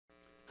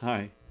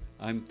Hi,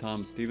 I'm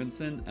Tom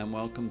Stephenson and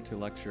welcome to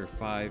Lecture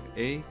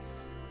 5A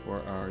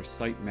for our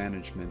Site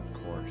Management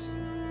course.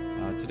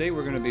 Today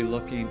we're going to be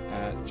looking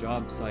at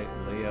job site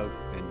layout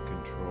and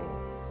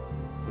control.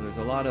 So there's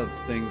a lot of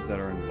things that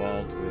are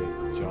involved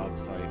with job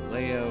site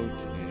layout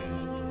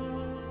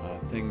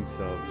and things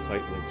of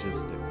site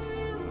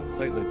logistics.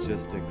 Site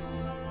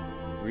logistics,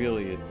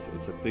 really it's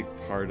a big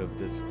part of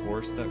this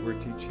course that we're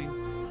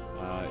teaching.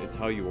 It's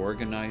how you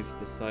organize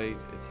the site,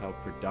 it's how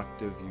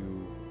productive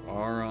you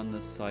are on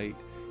the site,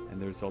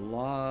 and there's a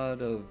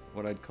lot of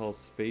what I'd call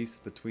space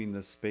between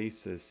the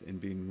spaces in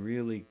being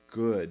really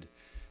good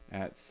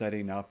at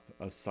setting up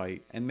a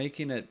site and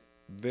making it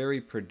very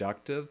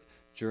productive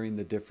during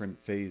the different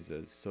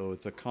phases. So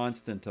it's a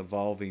constant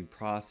evolving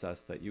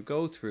process that you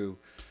go through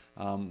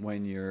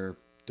when you're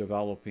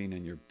developing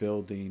and you're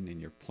building and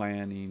you're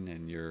planning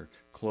and you're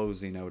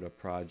closing out a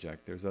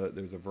project. There's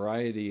a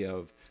variety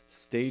of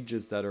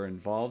stages that are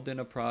involved in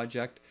a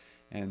project,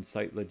 and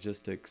site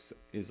logistics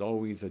is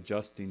always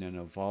adjusting and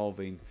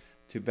evolving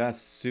to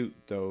best suit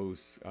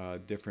those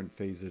different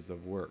phases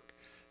of work.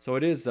 So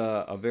it is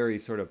a very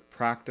sort of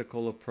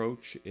practical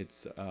approach.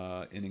 It's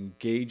an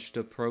engaged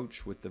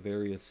approach with the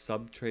various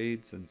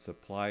sub-trades and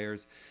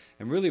suppliers.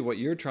 And really what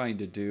you're trying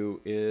to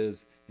do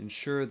is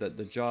ensure that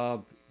the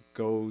job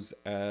goes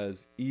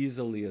as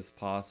easily as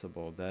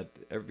possible, that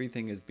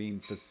everything is being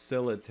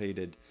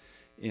facilitated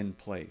in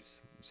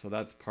place. So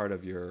that's part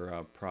of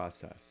your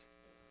process.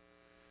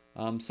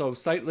 So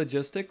site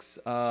logistics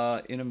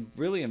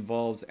really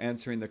involves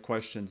answering the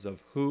questions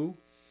of who,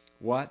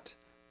 what,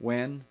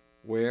 when,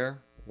 where,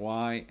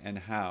 why, and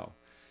how.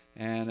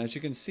 And as you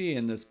can see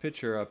in this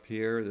picture up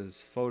here,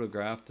 this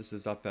photograph, this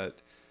is up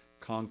at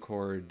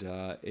Concord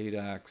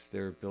 8-Ax.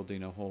 They're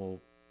building a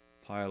whole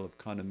pile of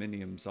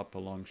condominiums up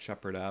along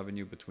Shepherd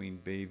Avenue between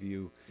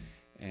Bayview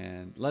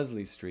and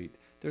Leslie Street.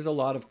 There's a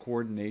lot of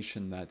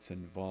coordination that's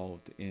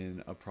involved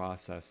in a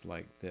process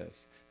like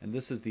this. And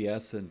this is the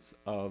essence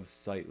of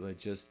site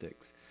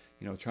logistics.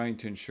 You know, trying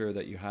to ensure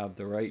that you have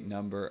the right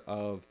number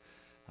of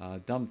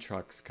dump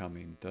trucks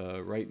coming,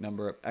 the right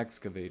number of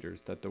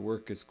excavators, that the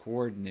work is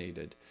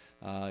coordinated.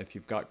 If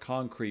you've got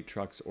concrete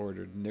trucks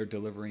ordered and they're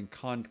delivering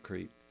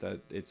concrete, that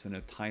it's in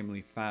a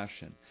timely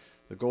fashion.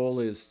 The goal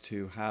is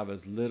to have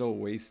as little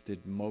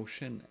wasted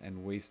motion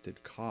and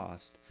wasted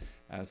cost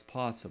as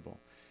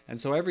possible. And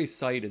so every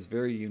site is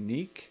very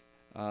unique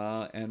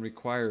and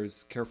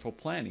requires careful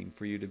planning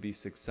for you to be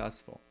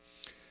successful.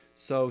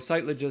 So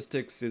site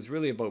logistics is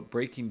really about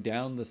breaking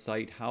down the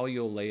site, how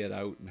you'll lay it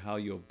out, and how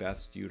you'll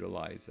best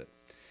utilize it.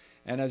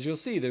 And as you'll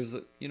see, there's,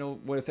 you know,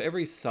 with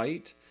every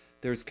site,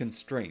 there's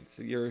constraints.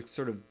 You're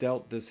sort of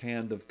dealt this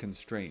hand of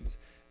constraints.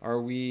 Are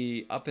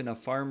we up in a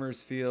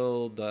farmer's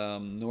field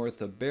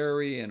north of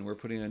Barrie and we're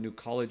putting a new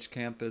college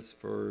campus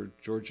for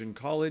Georgian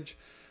College?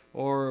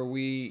 Or are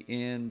we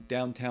in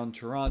downtown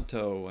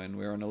Toronto and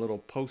we're on a little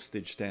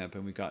postage stamp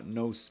and we got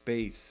no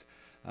space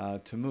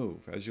to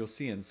move, as you'll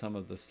see in some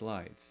of the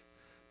slides.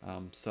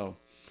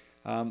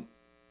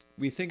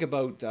 We think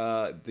about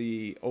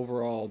the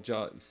overall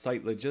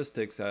site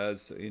logistics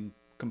as in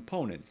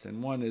components,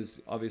 and one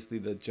is obviously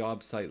the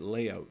job site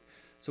layout.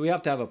 So we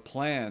have to have a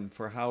plan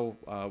for how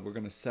we're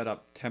going to set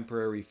up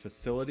temporary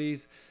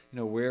facilities. You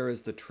know, where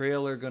is the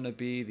trailer going to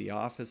be, the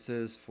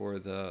offices for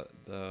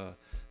the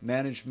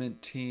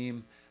management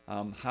team,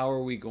 how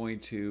are we going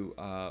to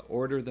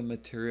order the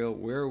material,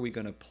 where are we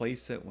going to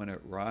place it when it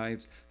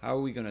arrives, how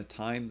are we going to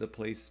time the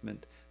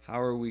placement,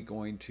 how are we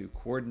going to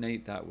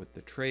coordinate that with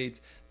the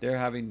trades. They're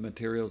having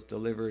materials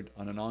delivered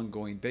on an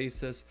ongoing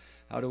basis.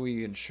 How do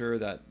we ensure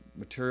that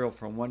material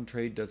from one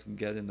trade doesn't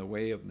get in the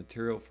way of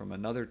material from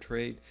another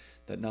trade,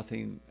 that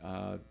nothing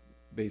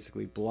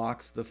basically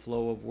blocks the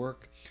flow of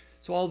work.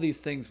 So all these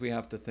things we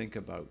have to think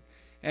about.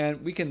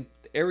 And we can,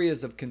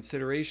 areas of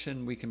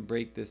consideration, we can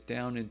break this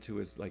down into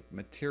as like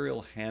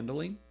material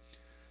handling,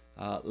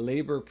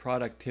 labor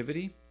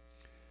productivity,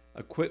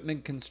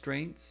 equipment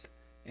constraints,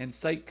 and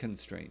site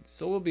constraints.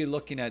 So we'll be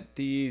looking at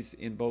these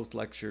in both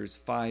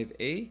lectures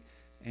 5A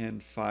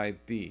and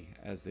 5B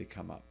as they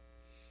come up.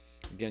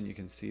 Again, you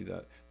can see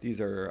that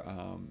these are,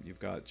 you've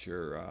got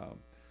your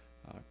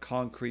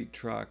concrete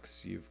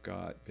trucks, you've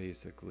got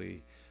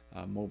basically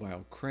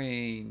mobile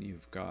crane,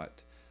 you've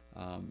got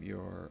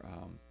your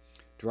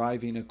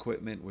driving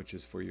equipment, which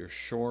is for your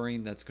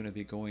shoring that's going to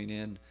be going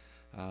in.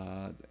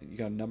 You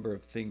got a number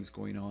of things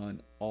going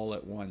on all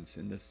at once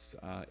in this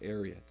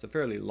area. It's a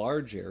fairly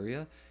large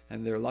area,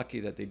 and they're lucky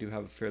that they do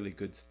have fairly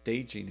good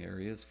staging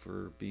areas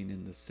for being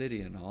in the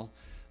city and all,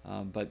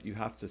 but you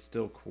have to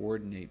still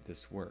coordinate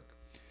this work.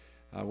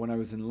 When I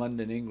was in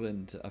London,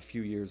 England a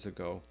few years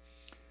ago,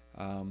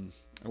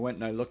 I went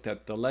and I looked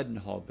at the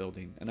Leadenhall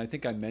building, and I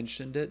think I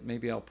mentioned it.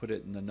 Maybe I'll put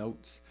it in the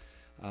notes.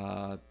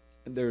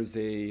 There's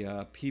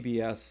a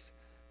PBS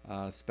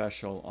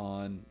special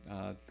on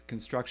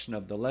construction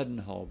of the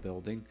Leadenhall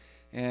building,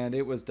 and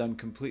it was done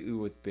completely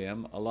with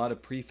BIM, a lot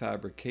of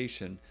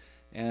prefabrication.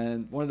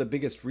 And one of the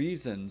biggest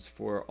reasons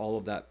for all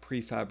of that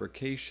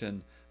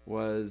prefabrication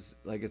was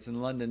like, it's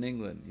in London,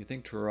 England. You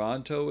think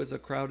Toronto is a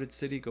crowded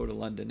city? Go to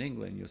London,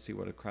 England. You'll see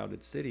what a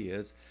crowded city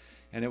is.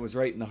 And it was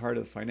right in the heart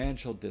of the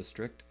financial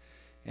district.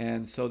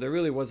 And so there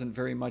really wasn't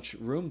very much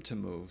room to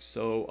move.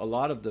 So a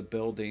lot of the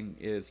building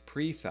is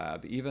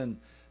prefab. Even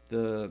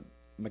the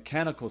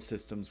mechanical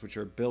systems, which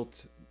are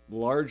built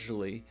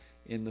largely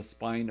in the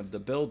spine of the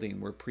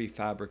building, were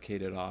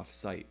prefabricated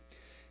off-site.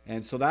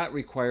 And so that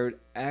required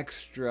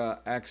extra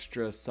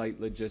site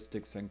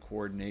logistics and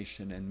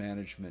coordination and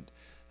management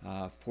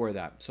for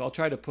that. So I'll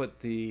try to put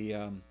the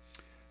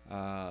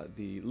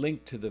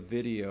link to the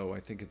video, I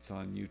think it's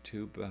on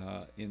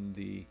YouTube, in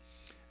the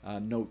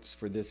notes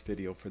for this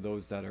video for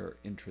those that are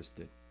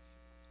interested.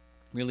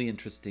 Really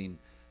interesting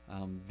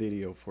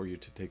video for you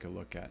to take a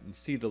look at and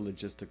see the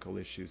logistical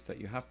issues that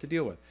you have to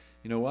deal with.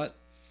 You know what?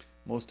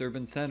 Most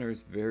urban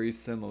centers, very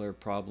similar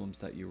problems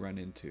that you run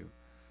into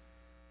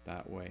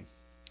that way.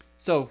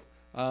 So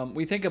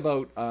we think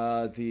about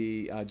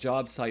the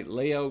job site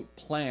layout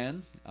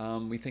plan.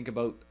 We think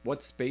about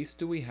what space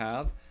do we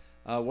have,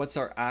 what's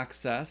our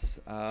access,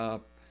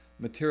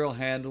 material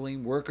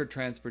handling, worker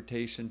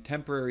transportation,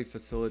 temporary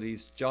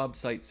facilities, job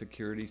site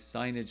security,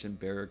 signage, and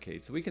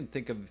barricades. So we can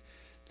think of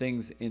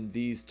things in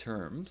these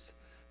terms,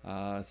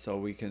 so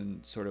we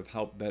can sort of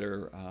help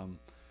better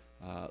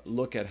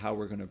look at how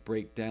we're going to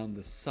break down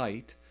the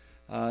site.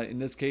 In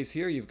this case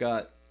here, you've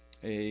got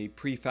a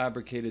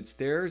prefabricated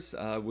stairs,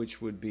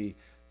 which would be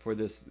for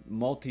this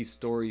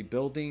multi-story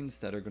buildings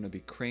that are going to be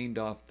craned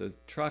off the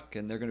truck,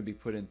 and they're going to be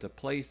put into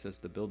place as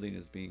the building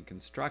is being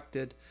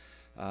constructed.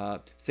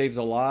 Saves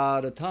a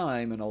lot of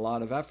time and a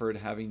lot of effort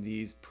having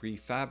these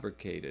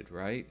prefabricated,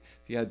 right?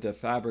 If you had to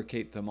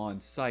fabricate them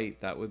on site,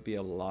 that would be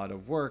a lot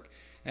of work,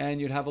 and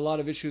you'd have a lot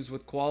of issues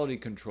with quality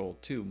control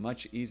too.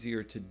 Much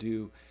easier to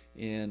do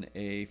in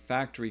a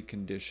factory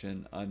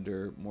condition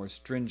under more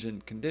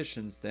stringent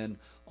conditions than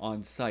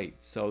on site.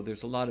 So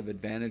there's a lot of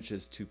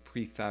advantages to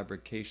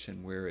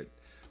prefabrication where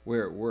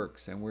it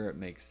works and where it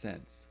makes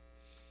sense.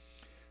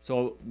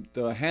 So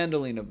the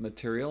handling of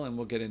material, and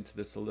we'll get into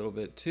this a little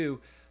bit too,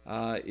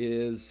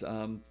 is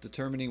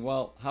determining,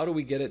 well, how do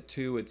we get it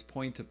to its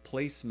point of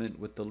placement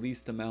with the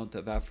least amount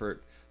of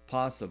effort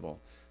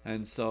possible?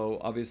 And so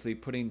obviously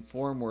putting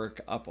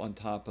formwork up on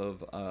top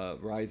of a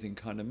rising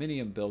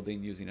condominium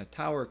building using a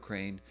tower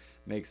crane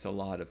makes a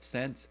lot of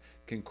sense,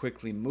 can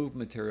quickly move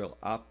material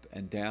up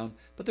and down,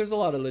 but there's a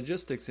lot of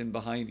logistics in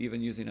behind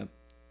even using a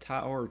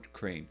tower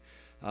crane.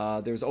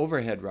 There's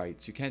overhead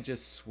rights. You can't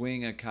just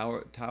swing a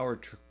tower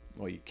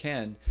well, you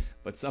can,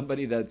 but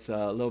somebody that's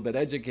a little bit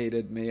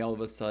educated may all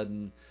of a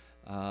sudden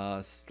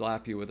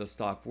slap you with a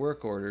stop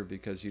work order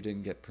because you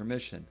didn't get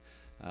permission.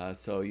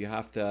 So you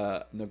have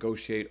to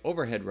negotiate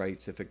overhead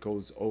rights if it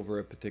goes over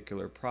a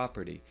particular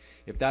property.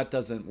 If that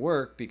doesn't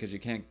work because you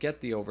can't get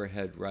the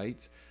overhead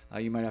rights,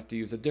 you might have to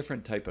use a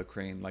different type of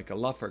crane, like a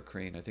luffer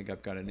crane. I think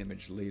I've got an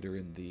image later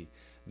in the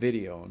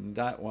video, and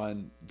that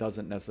one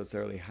doesn't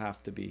necessarily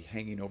have to be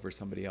hanging over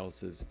somebody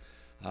else's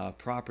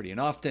property. And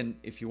often,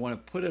 if you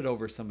want to put it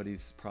over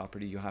somebody's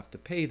property, you have to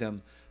pay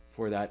them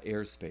for that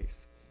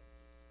airspace.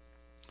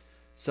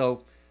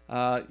 So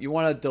you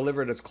want to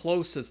deliver it as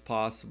close as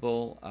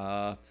possible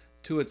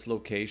to its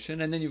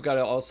location, and then you've got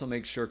to also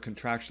make sure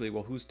contractually,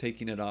 well, who's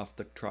taking it off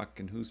the truck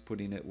and who's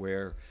putting it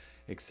where,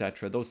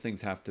 etc. Those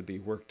things have to be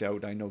worked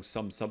out. I know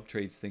some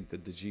subtrades think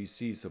that the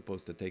GC is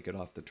supposed to take it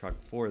off the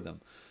truck for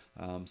them.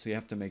 So you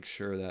have to make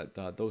sure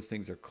that those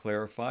things are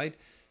clarified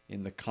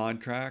in the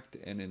contract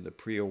and in the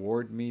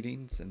pre-award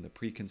meetings and the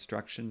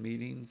pre-construction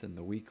meetings and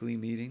the weekly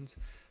meetings.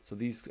 So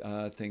these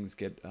things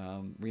get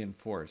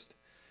reinforced.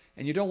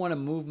 And you don't want to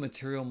move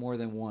material more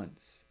than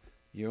once.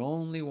 You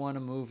only want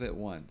to move it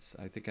once.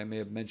 I think I may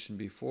have mentioned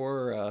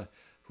before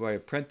who I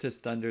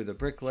apprenticed under, the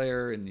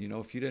bricklayer, and you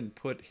know, if you didn't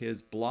put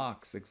his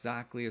blocks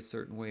exactly a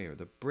certain way or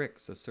the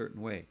bricks a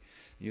certain way,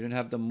 you didn't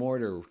have the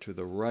mortar to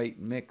the right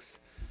mix,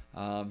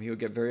 he would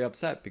get very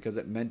upset because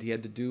it meant he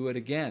had to do it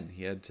again.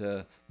 He had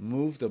to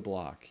move the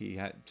block.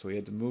 So he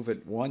had to move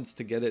it once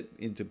to get it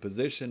into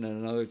position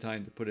and another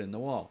time to put it in the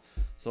wall.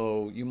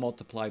 So you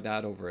multiply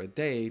that over a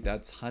day,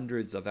 that's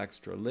hundreds of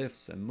extra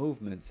lifts and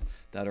movements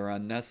that are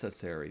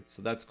unnecessary.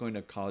 So that's going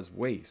to cause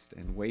waste,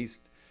 and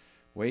waste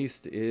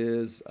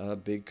is a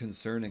big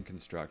concern in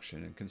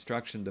construction. In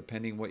construction,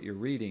 depending what you're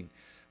reading,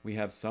 we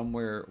have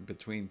somewhere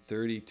between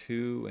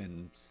 32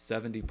 and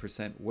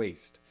 70%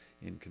 waste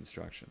in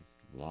construction.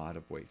 A lot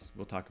of waste.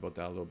 We'll talk about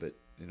that a little bit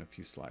in a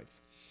few slides.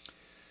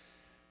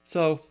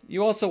 So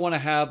you also want to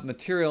have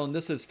material, and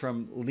this is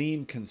from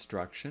lean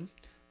construction,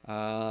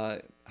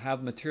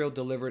 have material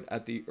delivered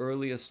at the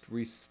earliest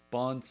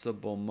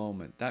responsible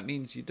moment. That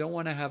means you don't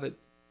want to have it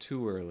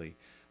too early.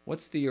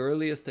 What's the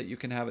earliest that you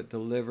can have it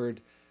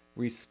delivered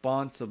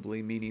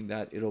responsibly, meaning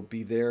that it'll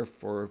be there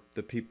for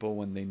the people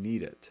when they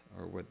need it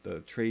or when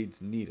the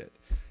trades need it?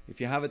 If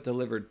you have it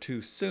delivered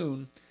too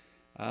soon,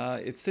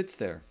 it sits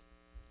there.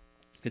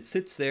 If it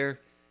sits there,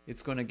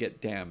 it's going to get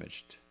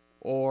damaged,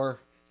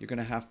 or you're going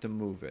to have to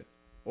move it,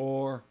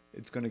 or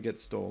it's going to get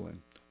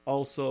stolen.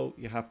 Also,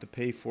 you have to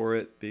pay for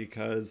it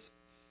because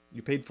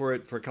you paid for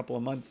it for a couple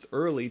of months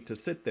early to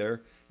sit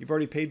there. You've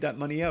already paid that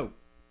money out.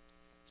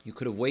 You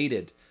could have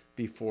waited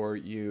before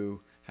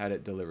you had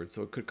it delivered.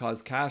 So it could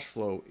cause cash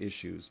flow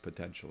issues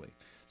potentially.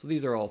 So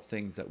these are all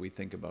things that we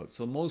think about.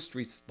 So most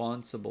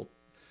responsible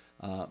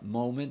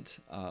moment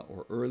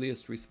or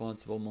earliest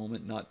responsible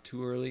moment, not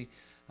too early,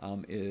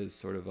 is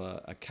sort of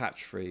a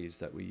catchphrase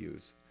that we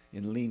use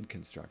in lean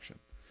construction.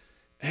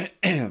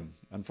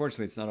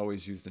 Unfortunately, it's not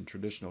always used in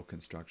traditional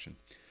construction.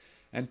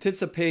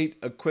 Anticipate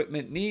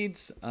equipment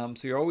needs.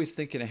 So you're always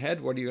thinking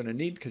ahead. What are you going to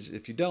need? Because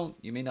if you don't,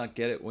 you may not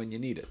get it when you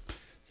need it.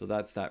 So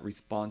that's that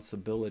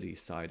responsibility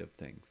side of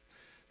things.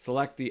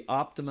 Select the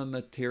optimum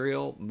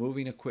material,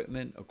 moving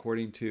equipment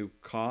according to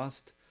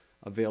cost,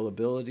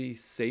 availability,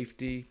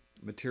 safety,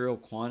 material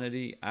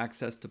quantity,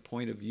 access to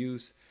point of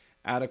use,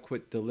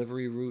 adequate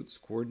delivery routes,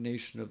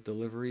 coordination of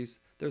deliveries.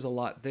 There's a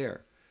lot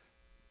there.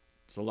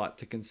 It's a lot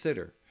to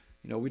consider.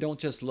 We don't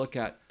just look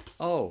at,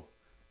 oh,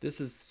 this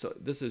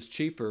is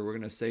cheaper, we're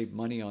going to save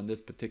money on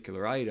this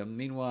particular item.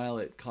 Meanwhile,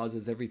 it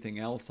causes everything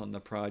else on the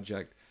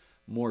project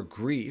more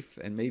grief,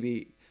 and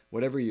maybe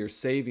whatever you're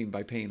saving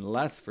by paying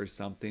less for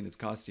something is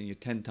costing you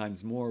 10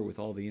 times more with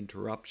all the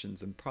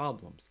interruptions and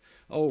problems.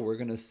 Oh, we're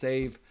going to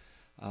save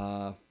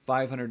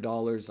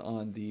 $500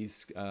 on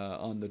these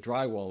on the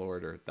drywall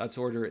order. Let's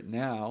order it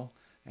now,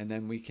 and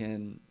then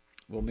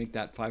we'll make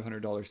that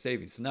 $500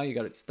 savings. So now you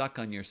got it stuck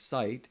on your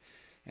site,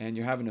 and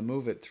you're having to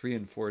move it 3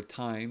 and 4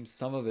 times.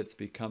 Some of it's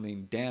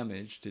becoming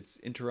damaged. It's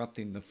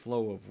interrupting the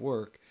flow of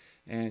work,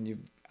 and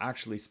you've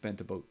actually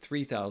spent about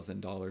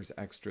 $3,000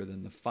 extra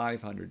than the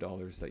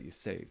 $500 that you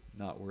saved.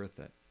 Not worth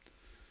it.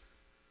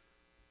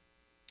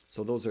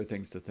 So those are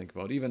things to think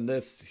about. Even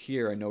this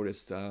here I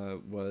noticed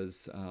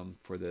was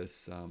for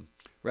this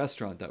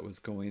restaurant that was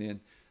going in.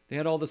 They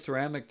had all the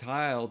ceramic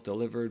tile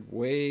delivered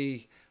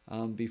way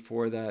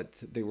before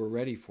that they were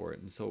ready for it.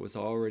 And so it was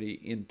already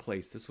in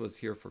place. This was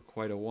here for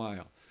quite a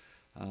while.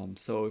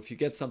 So if you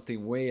get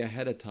something way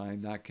ahead of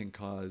time, that can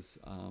cause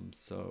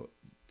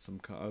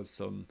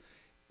some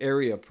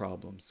area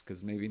problems,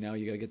 because maybe now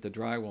you got to get the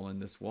drywall in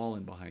this wall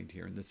in behind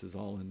here, and this is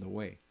all in the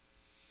way.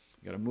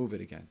 You got to move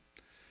it again.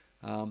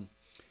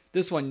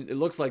 This one, it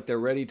looks like they're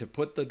ready to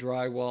put the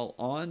drywall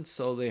on,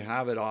 so they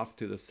have it off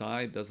to the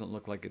side. Doesn't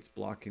look like it's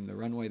blocking the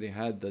runway. They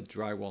had the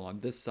drywall on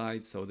this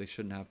side, so they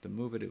shouldn't have to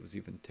move it. It was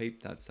even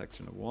taped, that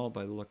section of wall,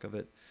 by the look of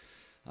it.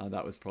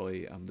 That was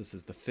probably, this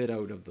is the fit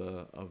out of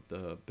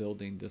the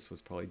building. This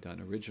was probably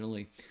done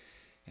originally.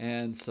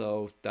 And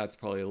so that's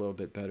probably a little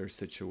bit better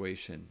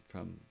situation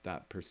from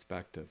that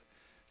perspective.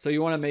 So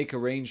you want to make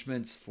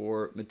arrangements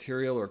for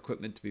material or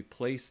equipment to be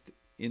placed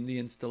in the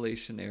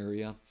installation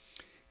area.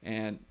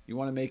 And you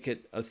want to make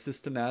it a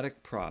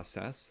systematic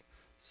process,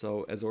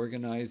 so as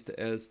organized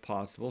as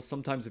possible.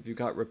 Sometimes if you've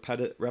got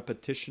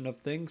repetition of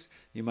things,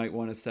 you might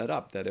want to set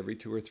up that every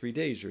 2 or 3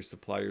 days your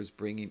supplier's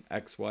bringing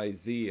X, Y,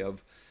 Z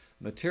of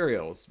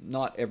materials.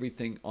 Not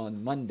everything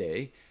on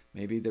Monday.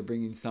 Maybe they're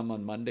bringing some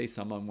on Monday,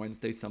 some on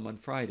Wednesday, some on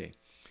Friday.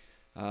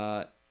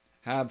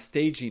 Have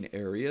staging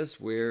areas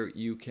where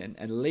you can,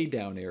 and lay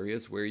down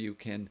areas where you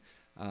can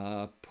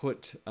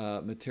put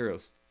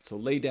materials. So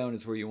lay down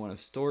is where you want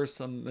to store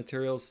some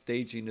materials.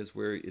 Staging is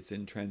where it's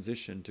in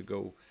transition to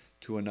go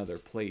to another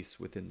place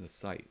within the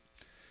site.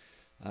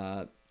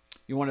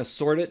 You want to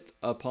sort it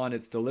upon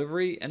its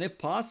delivery, and if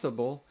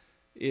possible,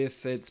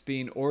 if it's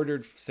being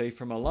ordered, say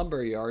from a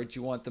lumber yard,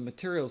 you want the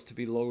materials to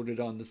be loaded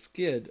on the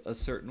skid a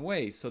certain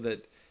way so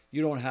that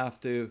you don't have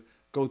to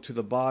go to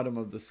the bottom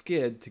of the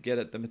skid to get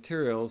at the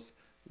materials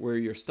where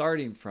you're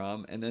starting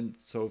from. And then,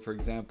 so for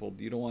example,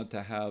 you don't want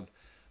to have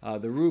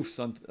the roofs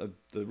on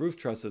the roof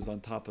trusses on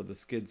top of the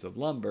skids of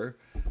lumber,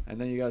 and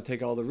then you got to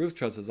take all the roof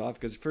trusses off,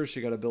 because first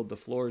you got to build the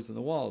floors and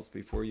the walls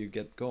before you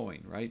get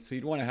going, right? So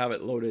you'd want to have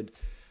it loaded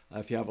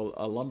if you have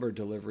a lumber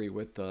delivery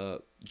with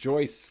the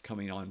joists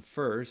coming on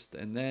first,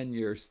 and then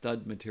your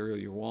stud material,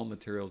 your wall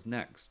materials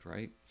next,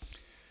 right?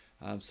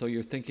 So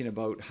you're thinking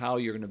about how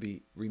you're going to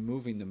be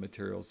removing the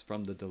materials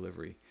from the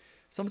delivery.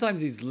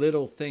 Sometimes these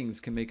little things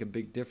can make a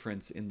big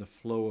difference in the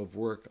flow of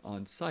work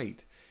on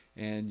site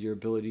and your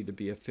ability to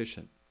be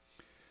efficient.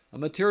 A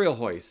material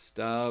hoist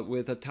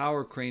with a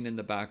tower crane in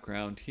the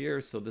background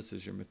here. So this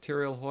is your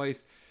material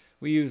hoist.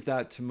 We use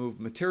that to move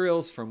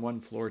materials from one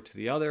floor to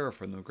the other, or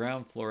from the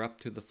ground floor up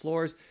to the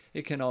floors.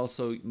 It can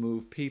also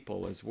move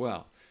people as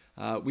well.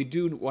 We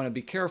do want to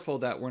be careful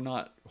that we're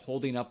not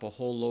holding up a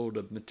whole load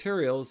of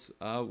materials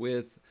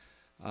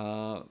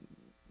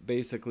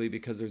basically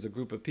because there's a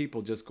group of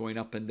people just going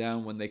up and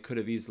down when they could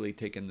have easily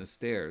taken the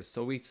stairs.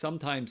 So we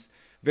sometimes,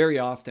 very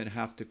often,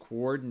 have to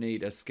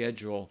coordinate a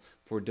schedule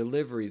for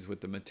deliveries with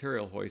the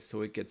material hoist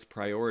so it gets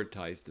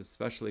prioritized,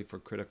 especially for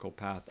critical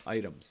path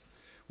items.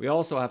 We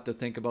also have to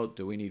think about,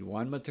 do we need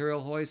 1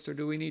 material hoist or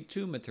do we need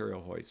 2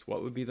 material hoists?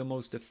 What would be the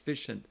most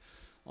efficient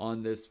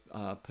on this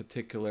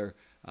particular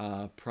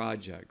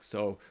project?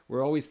 So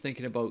we're always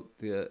thinking about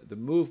the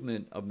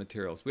movement of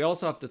materials. We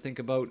also have to think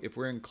about, if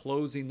we're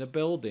enclosing the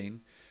building,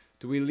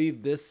 do we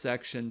leave this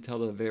section till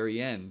the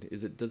very end?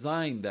 Is it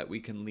designed that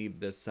we can leave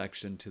this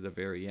section to the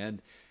very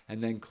end?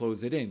 and then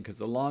close it in, because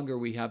the longer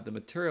we have the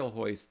material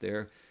hoist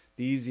there,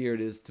 the easier it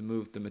is to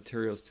move the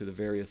materials to the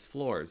various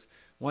floors.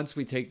 Once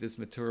we take this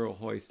material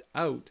hoist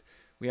out,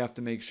 we have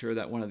to make sure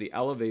that one of the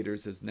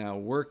elevators is now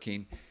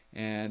working,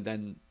 and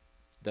then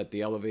that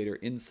the elevator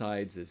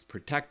insides is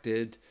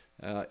protected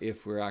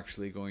if we're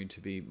actually going to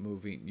be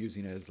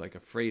using it as like a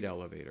freight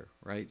elevator,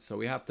 right? So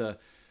we have to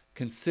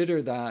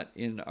consider that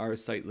in our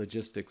site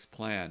logistics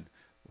plan.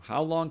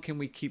 How long can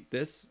we keep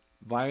this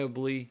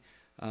viably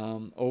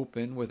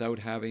open without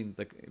having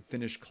the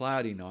finished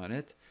cladding on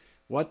it?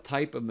 What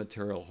type of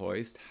material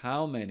hoist?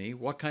 How many?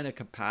 What kind of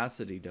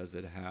capacity does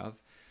it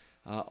have?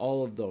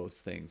 All of those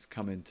things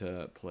come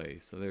into play.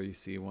 So there you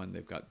see one,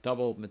 they've got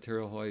double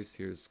material hoist.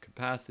 Here's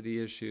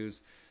capacity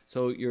issues.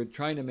 So you're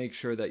trying to make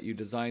sure that you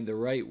design the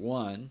right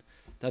one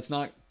that's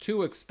not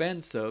too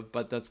expensive,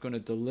 but that's going to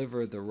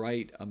deliver the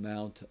right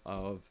amount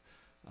of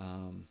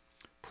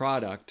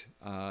product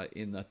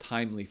in a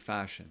timely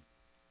fashion.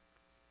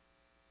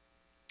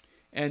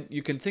 And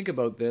you can think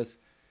about this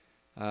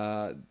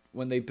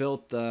when they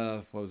built,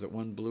 what was it,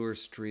 1 Bloor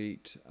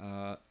Street,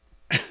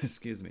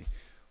 excuse me,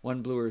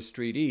 1 Bloor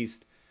Street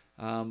East,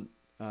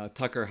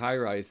 Tucker High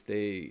Rise,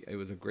 it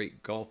was a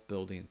great golf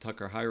building,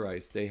 Tucker High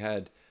Rise, they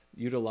had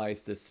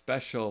utilized this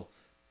special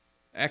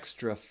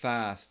extra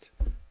fast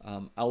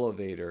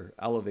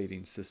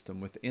elevating system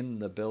within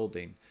the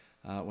building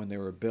when they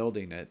were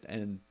building it.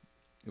 And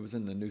it was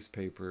in the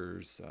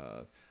newspapers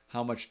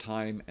how much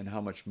time and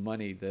how much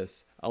money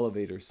this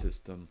elevator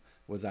system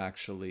was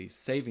actually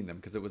saving them,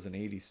 because it was an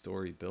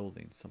 80-story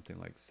building, something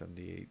like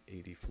 78,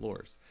 80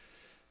 floors.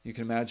 You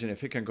can imagine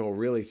if it can go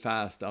really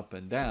fast up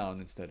and down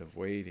instead of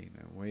waiting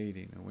and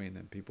waiting and waiting,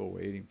 and people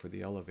waiting for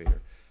the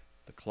elevator.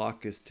 The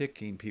clock is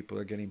ticking, people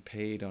are getting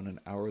paid on an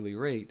hourly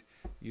rate.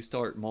 You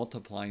start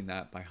multiplying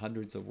that by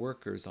hundreds of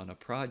workers on a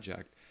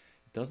project.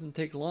 It doesn't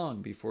take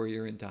long before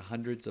you're into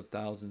hundreds of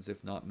thousands,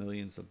 if not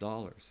millions of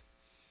dollars.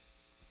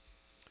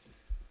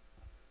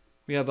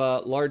 We have a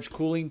large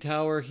cooling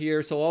tower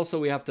here. So also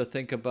we have to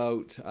think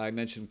about, I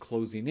mentioned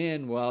closing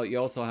in. Well, you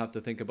also have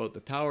to think about the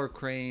tower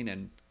crane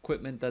and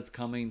equipment that's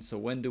coming. So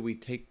when do we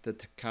take the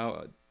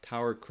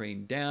tower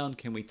crane down?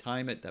 Can we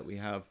time it that we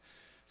have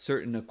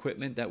certain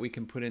equipment that we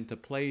can put into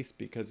place?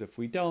 Because if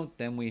we don't,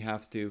 then we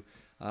have to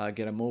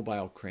get a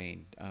mobile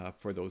crane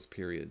for those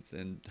periods.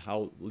 And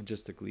how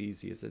logistically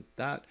easy is it?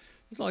 That,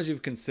 as long as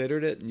you've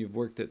considered it and you've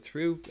worked it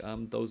through,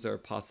 those are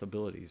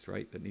possibilities,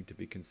 right, that need to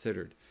be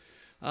considered.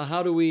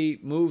 How do we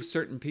move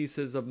certain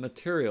pieces of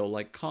material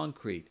like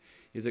concrete?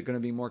 Is it going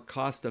to be more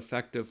cost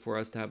effective for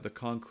us to have the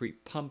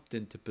concrete pumped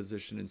into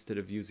position instead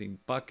of using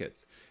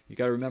buckets? You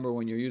got to remember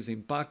when you're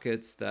using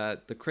buckets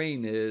that the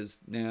crane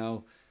is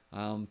now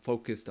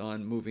focused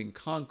on moving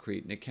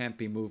concrete, and it can't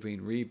be moving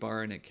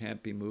rebar, and it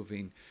can't be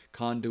moving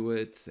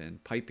conduits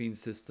and piping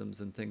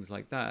systems and things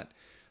like that.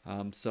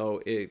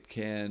 So it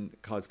can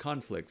cause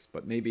conflicts,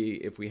 but maybe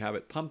if we have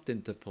it pumped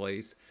into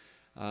place,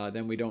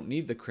 then we don't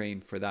need the crane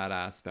for that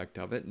aspect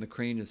of it, and the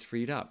crane is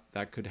freed up.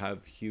 That could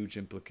have huge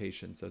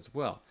implications as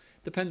well.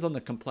 Depends on the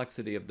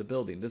complexity of the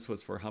building. This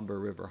was for Humber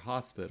River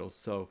Hospital,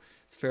 so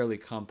it's a fairly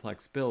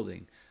complex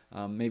building.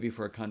 Maybe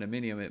for a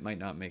condominium, it might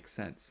not make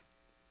sense.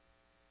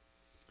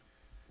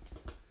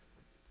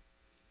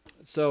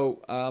 So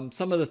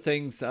some of the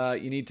things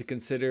you need to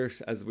consider,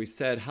 as we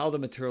said, how the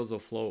materials will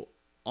flow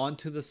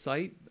onto the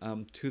site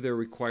to their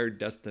required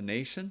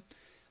destination.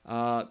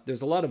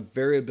 There's a lot of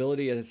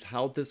variability as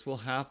how this will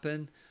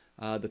happen.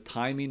 The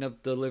timing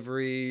of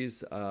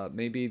deliveries,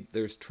 maybe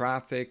there's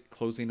traffic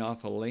closing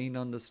off a lane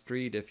on the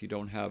street if you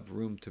don't have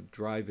room to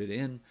drive it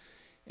in.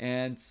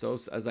 And so,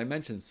 as I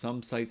mentioned,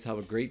 some sites have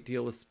a great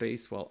deal of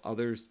space while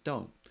others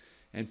don't.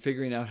 And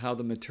figuring out how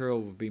the material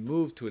will be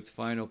moved to its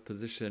final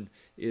position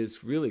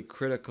is really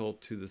critical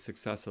to the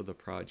success of the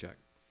project.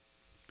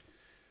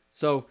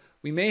 So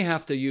we may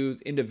have to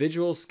use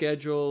individual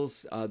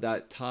schedules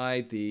that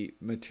tie the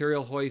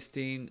material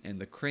hoisting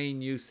and the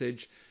crane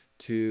usage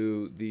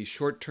to the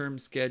short-term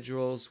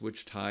schedules,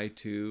 which tie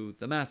to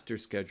the master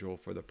schedule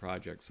for the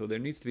project. So there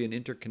needs to be an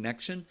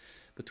interconnection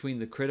between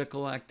the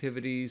critical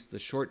activities, the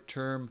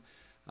short-term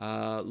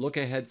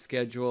look-ahead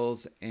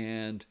schedules,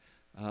 and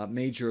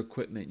major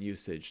equipment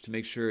usage to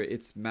make sure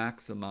it's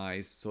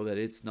maximized so that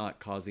it's not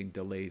causing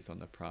delays on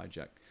the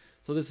project.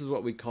 So this is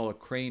what we call a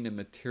crane and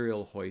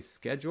material hoist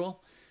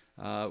schedule,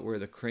 where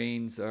the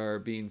cranes are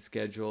being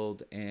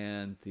scheduled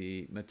and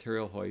the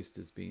material hoist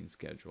is being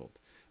scheduled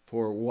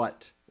for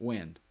what,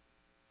 when.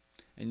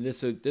 And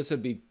this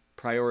would be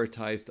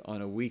prioritized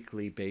on a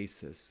weekly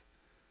basis.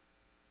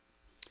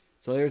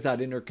 So there's that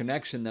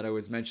interconnection that I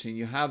was mentioning.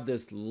 You have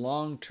this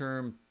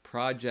long-term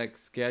project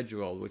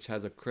schedule, which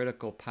has a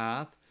critical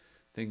path,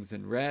 things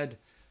in red,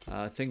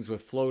 things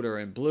with floater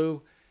in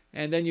blue.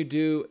 And then you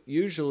do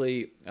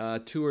usually a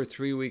 2 or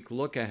 3 week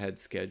look-ahead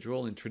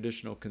schedule in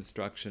traditional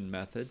construction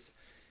methods.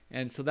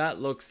 And so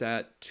that looks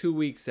at 2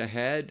 weeks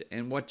ahead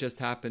and what just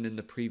happened in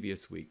the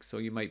previous week. So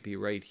you might be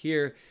right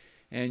here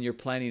and you're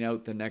planning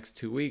out the next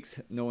 2 weeks,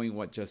 knowing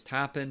what just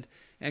happened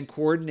and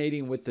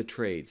coordinating with the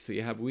trades. So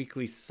you have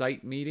weekly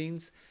site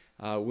meetings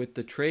with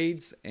the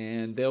trades,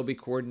 and they'll be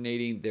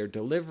coordinating their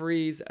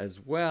deliveries as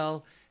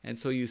well. And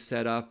so you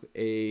set up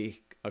a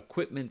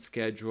equipment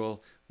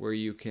schedule where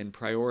you can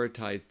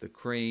prioritize the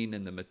crane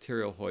and the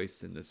material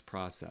hoists in this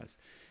process.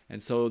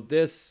 And so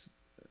this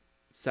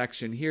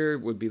section here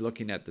would be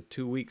looking at the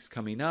 2 weeks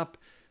coming up.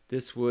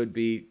 This would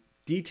be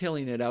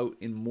detailing it out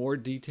in more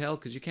detail,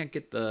 because you can't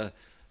get the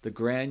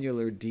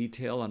granular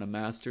detail on a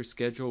master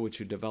schedule, which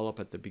you develop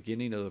at the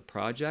beginning of the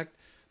project,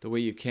 the way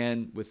you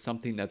can with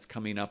something that's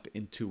coming up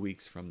in 2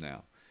 weeks from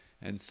now.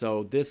 And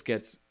so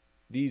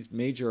these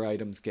major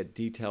items get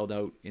detailed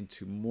out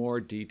into more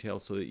detail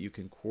so that you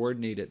can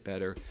coordinate it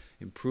better,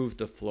 improve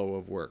the flow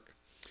of work.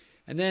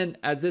 And then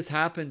as this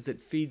happens,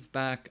 it feeds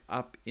back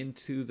up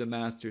into the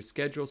master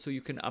schedule, so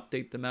you can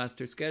update the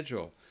master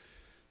schedule.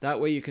 That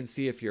way you can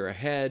see if you're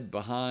ahead,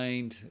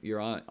 behind,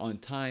 you're on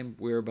time,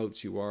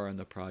 whereabouts you are on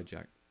the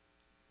project.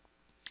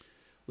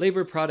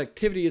 Labor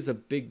productivity is a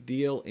big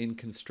deal in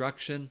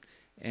construction,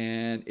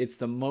 and it's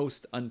the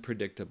most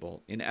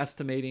unpredictable. In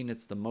estimating,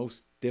 it's the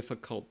most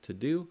difficult to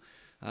do.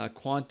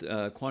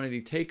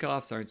 Quantity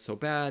takeoffs aren't so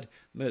bad.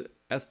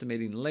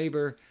 Estimating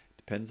labor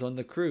depends on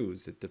the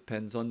crews. It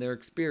depends on their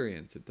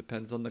experience. It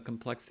depends on the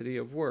complexity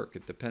of work.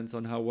 It depends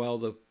on how well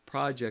the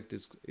project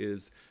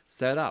is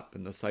set up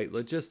and the site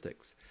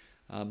logistics.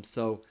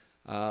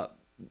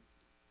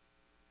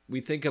 We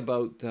think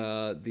about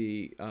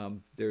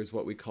there's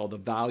what we call the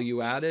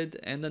value added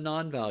and the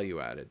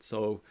non-value added.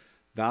 So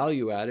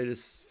value added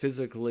is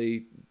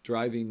physically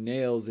driving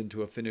nails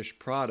into a finished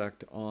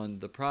product on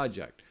the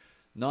project.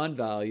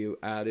 Non-value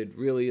added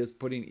really is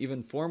putting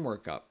even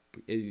formwork up.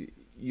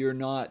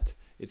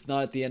 It's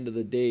not at the end of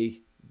the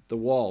day the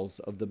walls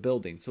of the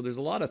building. So there's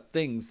a lot of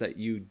things that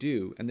you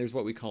do, and there's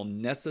what we call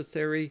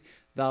necessary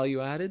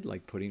value added,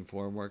 like putting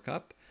formwork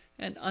up,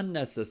 and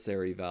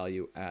unnecessary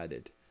value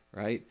added,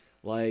 right?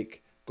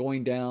 Like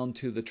going down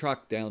to the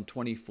truck down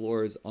 20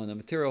 floors on a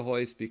material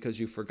hoist because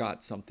you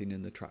forgot something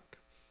in the truck.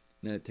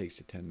 And then it takes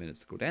you 10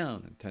 minutes to go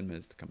down and 10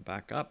 minutes to come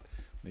back up,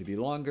 maybe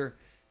longer,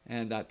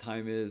 and that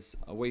time is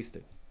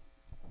wasted.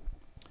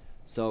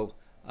 So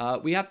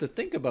we have to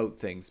think about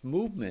things,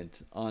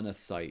 movement on a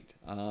site,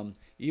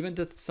 even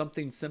to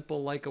something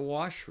simple like a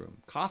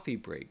washroom, coffee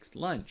breaks,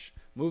 lunch,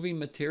 moving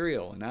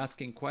material, and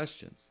asking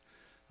questions.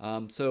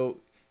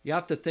 So you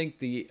have to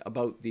think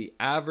about the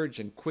average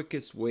and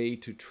quickest way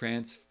to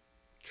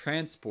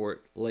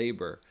transport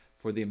labor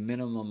for the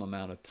minimum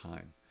amount of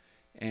time.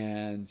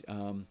 And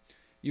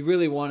you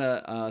really want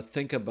to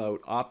think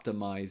about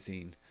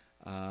optimizing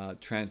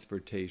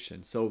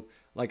transportation. So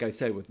like I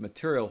said, with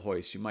material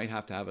hoists, you might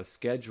have to have a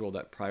schedule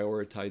that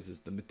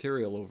prioritizes the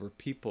material over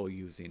people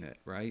using it,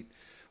 right?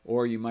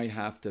 Or you might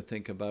have to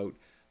think about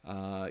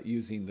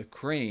using the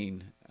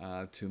crane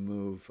to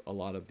move a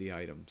lot of the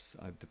items,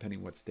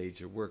 depending what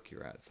stage of work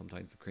you're at.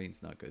 Sometimes the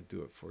crane's not going to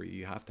do it for you.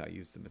 You have to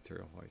use the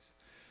material hoist.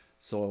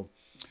 So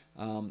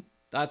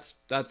that's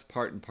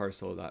part and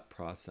parcel of that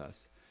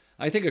process.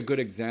 I think a good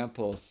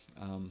example,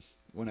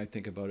 when I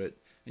think about it,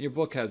 and your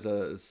book has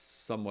a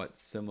somewhat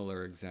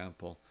similar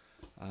example.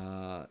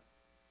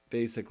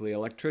 Basically,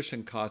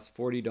 electrician costs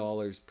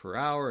 $40 per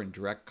hour in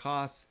direct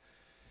costs,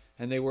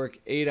 and they work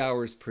 8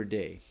 hours per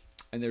day.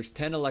 And there's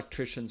 10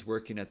 electricians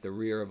working at the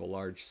rear of a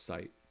large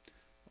site.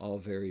 All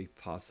very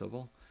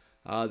possible.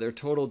 Their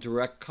total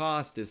direct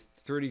cost is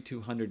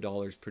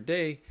 $3,200 per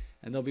day,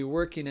 and they'll be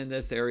working in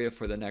this area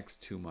for the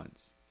next 2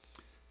 months.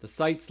 The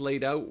site's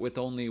laid out with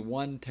only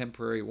one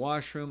temporary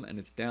washroom, and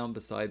it's down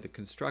beside the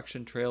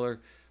construction trailer,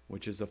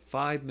 which is a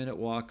 5-minute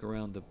walk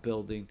around the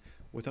building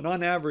with an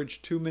on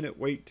average 2-minute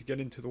wait to get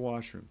into the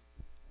washroom.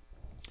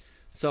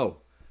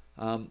 So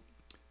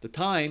the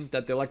time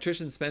that the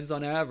electrician spends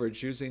on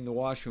average using the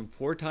washroom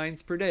 4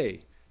 times per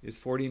day is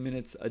 40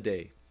 minutes a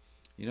day.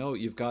 You know,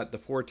 you've got the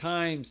 4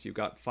 times, you've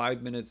got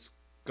 5 minutes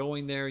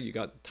going there, you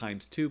got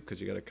times 2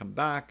 because you got to come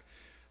back.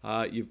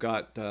 You've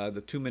got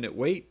the 2-minute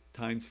wait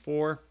times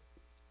 4.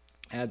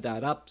 Add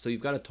that up. So you've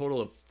got a total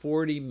of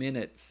 48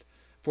 minutes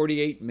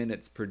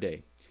per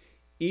day.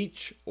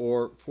 Each,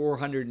 or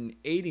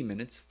 480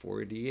 minutes,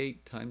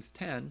 48 times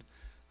 10,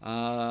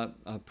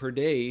 per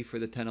day for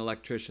the 10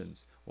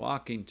 electricians.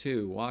 Walking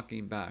to,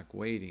 walking back,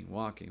 waiting,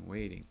 walking,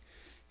 waiting.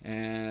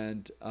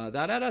 And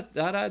that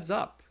adds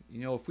up. You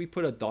know, if we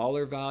put a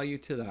dollar value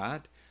to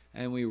that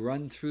and we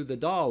run through the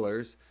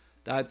dollars,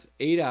 that's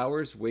 8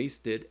 hours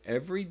wasted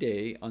every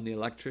day on the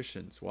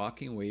electricians,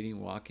 walking,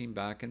 waiting, walking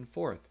back and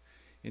forth.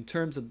 In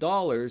terms of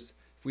dollars,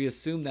 if we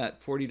assume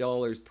that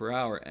 $40 per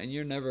hour, and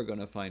you're never going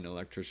to find an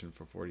electrician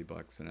for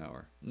 $40 an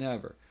hour,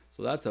 never.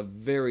 So that's a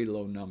very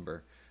low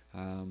number.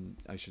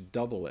 I should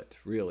double it,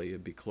 really.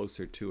 It'd be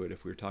closer to it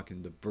if we were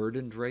talking the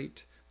burdened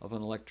rate of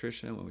an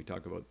electrician. When we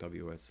talk about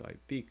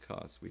WSIB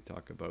costs, we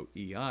talk about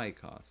EI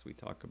costs, we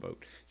talk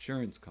about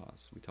insurance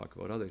costs, we talk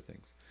about other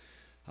things.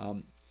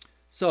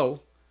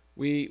 So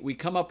we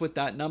come up with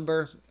that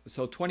number.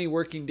 So 20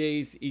 working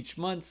days each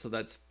month, so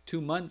that's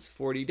 2 months,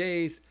 40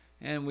 days.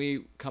 And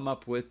we come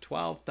up with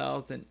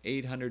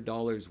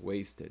 $12,800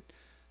 wasted.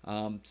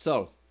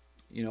 So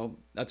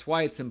that's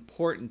why it's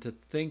important to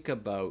think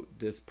about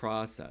this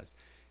process.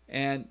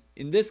 And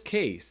in this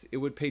case, it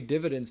would pay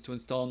dividends to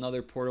install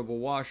another portable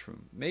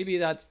washroom. Maybe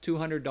that's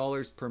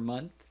 $200 per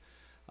month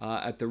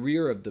at the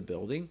rear of the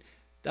building.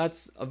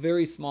 That's a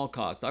very small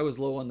cost. I was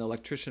low on the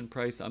electrician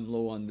price. I'm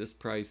low on this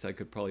price. I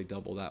could probably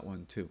double that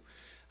one too.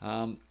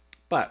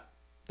 But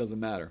doesn't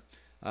matter.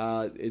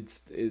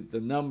 The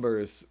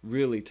numbers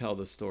really tell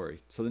the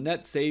story. So the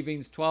net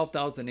savings,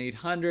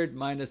 $12,800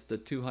 minus the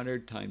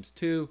 200 times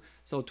 2.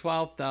 So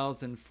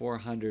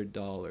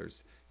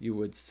 $12,400 you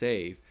would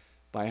save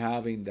by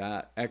having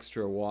that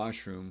extra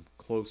washroom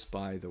close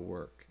by the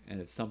work.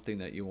 And it's something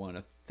that you want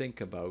to think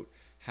about,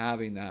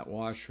 having that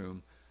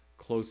washroom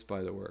close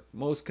by the work.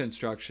 Most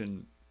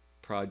construction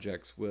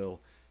projects will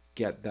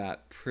get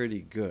that pretty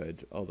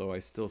good, although I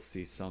still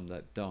see some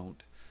that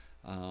don't.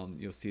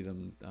 You'll see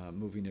them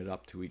moving it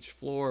up to each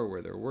floor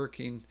where they're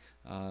working,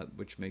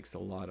 which makes a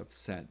lot of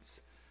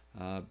sense.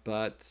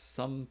 But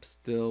some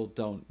still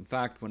don't. In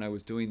fact, when I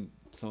was doing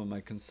some of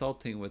my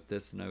consulting with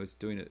this and I was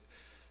doing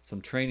some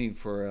training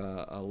for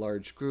a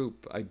large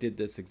group, I did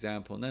this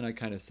example, and then I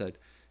kind of said,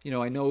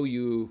 I know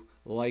you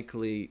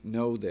likely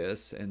know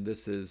this, and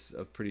this is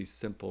a pretty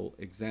simple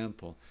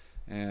example.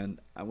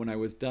 And when I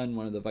was done,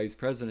 one of the vice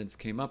presidents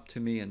came up to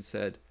me and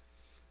said,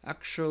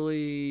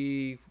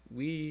 actually,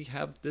 we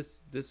have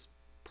this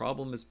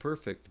problem is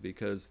perfect,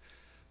 because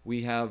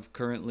we have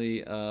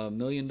currently $1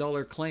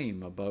 million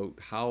claim about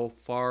how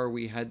far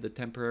we had the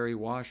temporary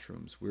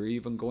washrooms. We're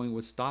even going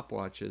with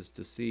stopwatches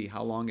to see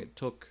how long it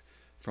took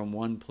from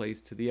one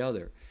place to the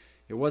other.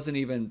 It wasn't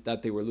even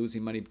that they were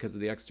losing money because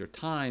of the extra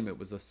time. It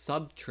was a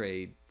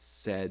sub-trade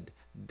said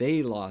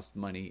they lost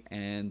money,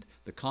 and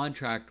the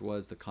contractor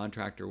was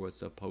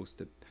supposed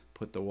to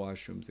put the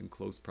washrooms in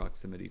close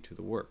proximity to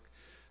the work.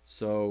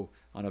 So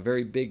on a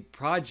very big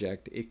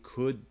project, it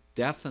could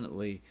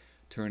definitely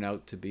turn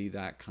out to be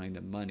that kind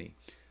of money.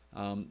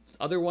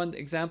 Other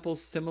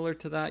examples similar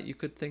to that you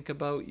could think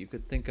about.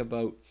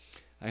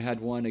 I had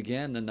one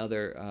again,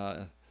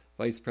 another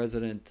vice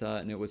president,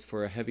 and it was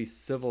for a heavy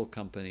civil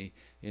company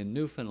in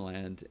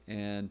Newfoundland.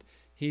 And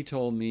he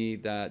told me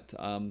that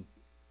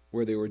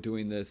where they were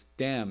doing this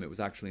dam, it was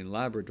actually in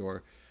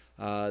Labrador,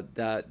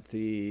 that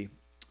the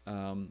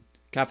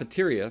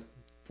cafeteria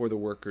for the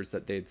workers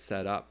that they'd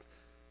set up,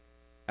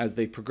 as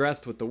they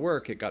progressed with the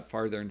work, it got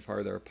farther and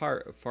farther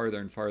apart, farther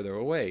and farther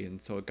away. And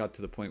so it got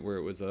to the point where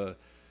it was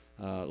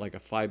like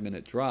a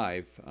 5-minute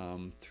drive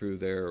through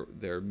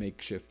their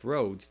makeshift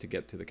roads to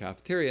get to the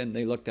cafeteria. And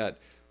they looked at,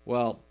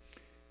 well,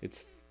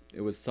 it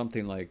was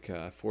something like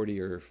 $40,000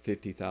 or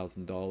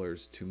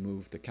 $50,000 to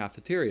move the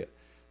cafeteria.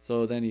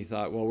 So then he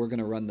thought, well, we're going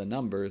to run the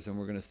numbers and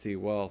we're going to see,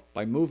 well,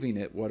 by moving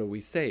it, what do we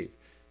save?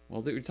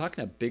 Well, we're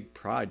talking a big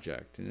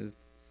project, and it's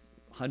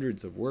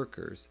hundreds of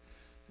workers.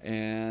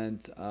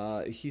 And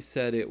he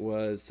said it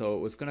was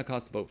going to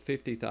cost about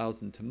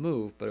 $50,000 to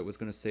move, but it was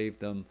going to save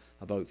them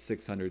about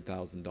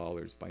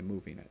 $600,000 by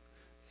moving it.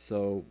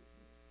 So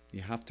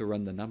you have to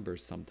run the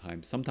numbers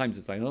sometimes. Sometimes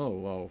it's like, oh,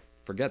 well,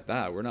 forget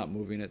that. We're not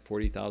moving it.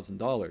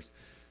 $40,000.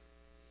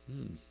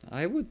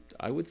 I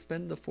would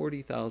spend the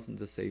 $40,000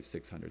 to save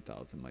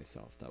 $600,000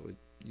 myself. That would,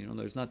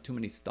 there's not too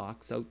many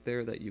stocks out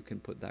there that you can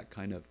put that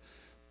kind of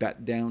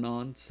bet down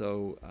on.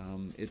 So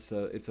it's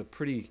a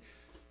pretty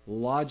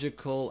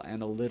logical,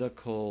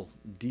 analytical,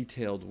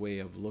 detailed way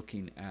of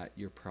looking at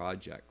your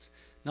projects.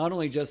 Not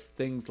only just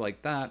things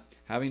like that,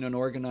 having an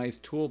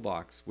organized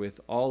toolbox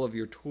with all of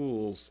your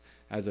tools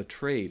as a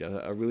trade,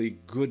 a really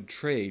good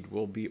trade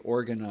will be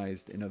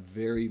organized in a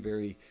very,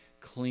 very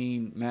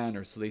clean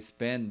manner, so they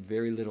spend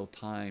very little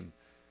time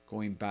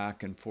going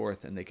back and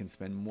forth, and they can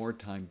spend more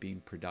time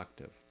being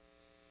productive.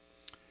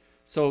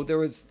 So there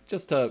was,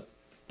 just to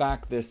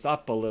back this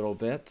up a little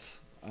bit,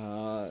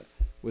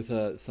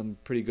 with some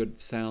pretty good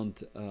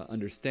sound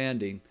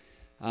understanding.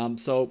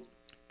 So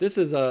this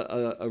is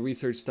a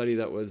research study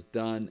that was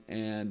done,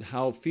 and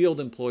how field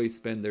employees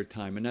spend their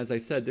time. And as I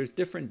said, there's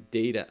different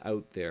data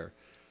out there.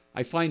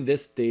 I find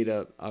this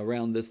data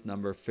around this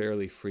number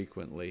fairly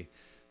frequently.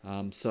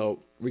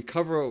 So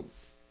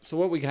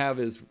what we have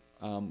is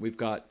we've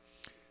got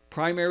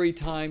primary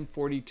time,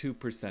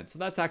 42%. So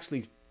that's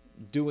actually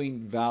doing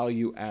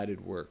value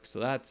added work. So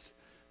that's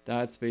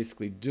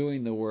basically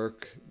doing the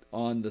work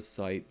on the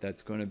site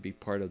that's going to be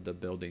part of the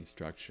building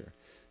structure.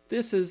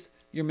 This is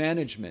your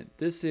management.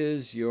 This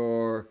is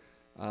your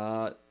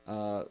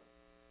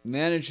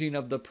managing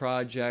of the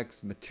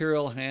projects,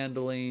 material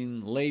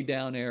handling, lay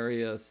down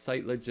area,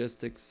 site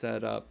logistics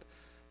setup,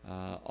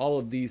 all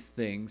of these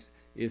things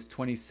is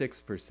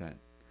 26%.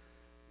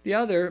 The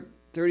other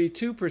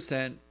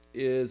 32%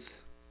 is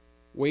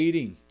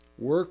waiting,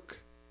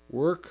 work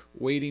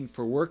waiting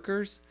for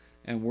workers,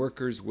 and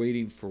workers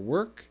waiting for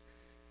work,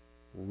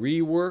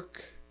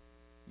 rework,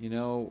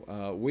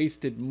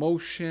 wasted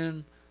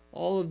motion,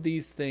 all of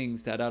these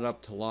things that add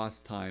up to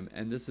lost time,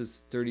 and this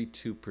is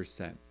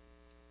 32%.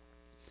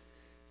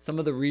 Some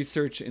of the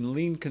research in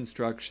lean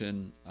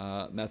construction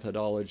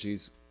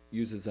methodologies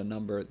uses a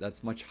number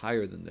that's much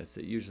higher than this.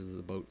 It uses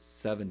about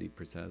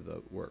 70% of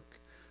the work,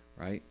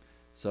 right?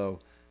 So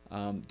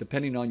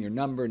depending on your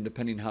number and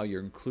depending how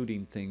you're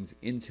including things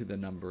into the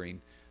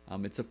numbering,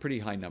 it's a pretty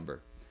high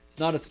number. It's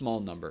not a small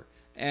number.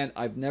 And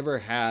I've never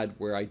had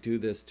where I do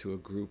this to a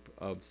group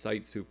of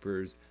site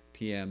supers,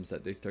 PMs,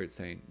 that they start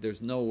saying,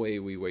 there's no way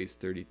we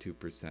waste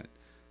 32%.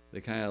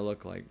 They kind of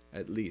look like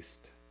at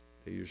least.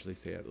 They usually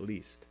say at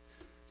least.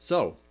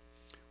 So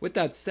with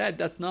that said,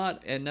 that's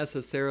not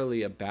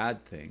necessarily a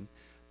bad thing.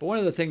 But one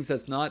of the things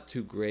that's not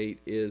too great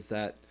is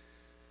that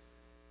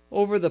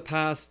over the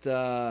past,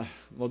 well,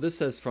 this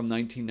says from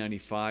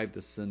 1995,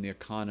 this is in The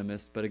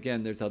Economist, but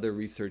again, there's other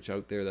research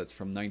out there that's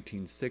from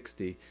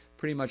 1960,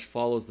 pretty much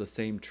follows the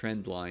same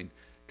trend line.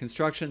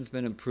 Construction's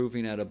been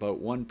improving at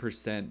about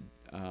 1%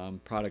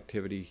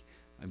 productivity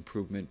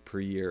improvement per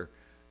year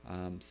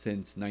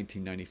since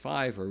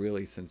 1995, or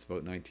really since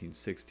about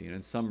 1960. And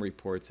in some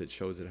reports, it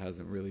shows it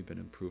hasn't really been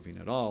improving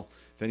at all.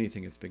 If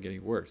anything, it's been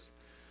getting worse.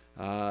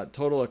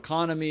 Total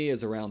economy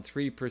is around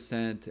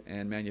 3%,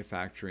 and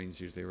manufacturing is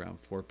usually around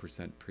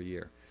 4% per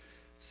year.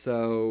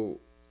 So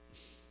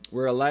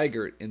we're a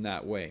laggard in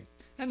that way.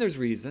 And there's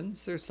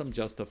reasons. There's some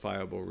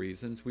justifiable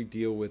reasons. We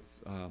deal with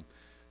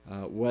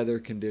weather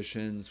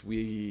conditions.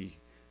 We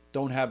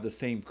don't have the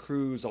same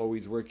crews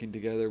always working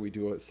together. We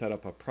do set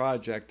up a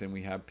project, and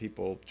we have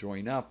people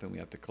join up, and we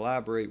have to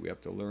collaborate. We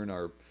have to learn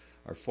our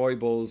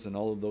foibles and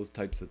all of those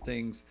types of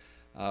things.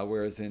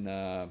 Whereas in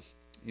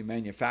your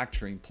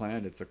manufacturing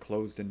plant, it's a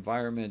closed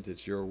environment.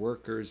 It's your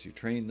workers, you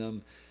train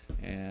them,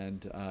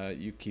 and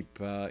you keep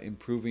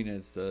improving.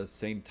 It's the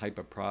same type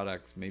of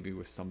products, maybe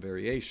with some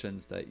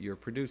variations that you're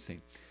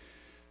producing.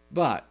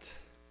 But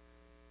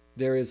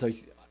there is a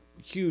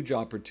huge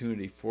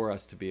opportunity for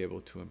us to be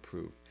able to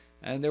improve.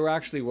 And there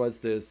actually was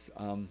this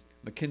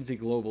McKinsey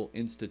Global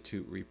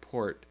Institute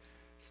report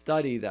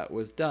study that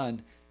was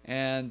done,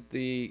 and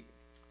the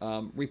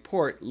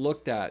report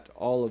looked at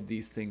all of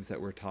these things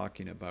that we're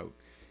talking about.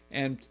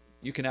 And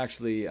you can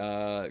actually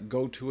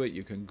go to it.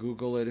 You can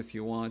Google it if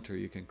you want, or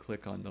you can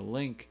click on the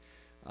link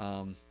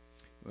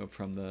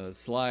from the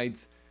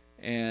slides.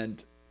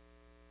 And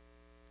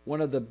one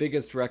of the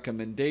biggest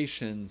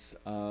recommendations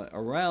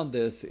around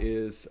this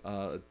is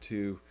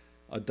to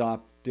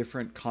adopt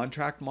different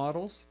contract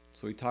models.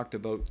 So we talked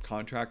about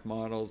contract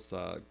models,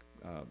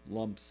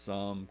 lump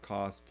sum,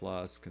 cost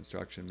plus,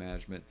 construction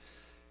management.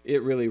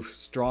 It really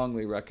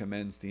strongly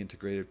recommends the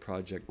integrated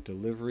project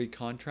delivery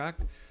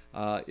contract.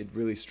 It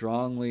really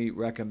strongly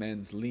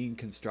recommends lean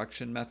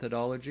construction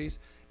methodologies.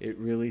 It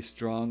really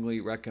strongly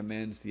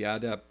recommends the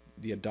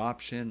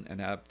adoption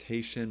and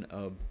adaptation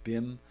of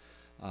BIM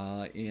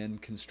in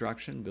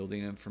construction,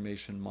 building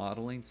information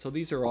modeling. So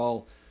these are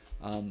all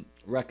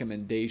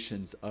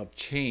recommendations of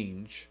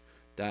change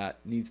that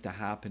needs to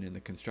happen in the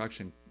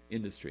construction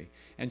industry.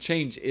 And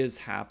change is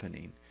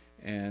happening.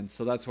 And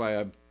so that's why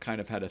I've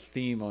kind of had a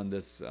theme on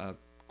this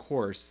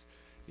course,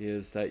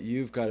 is that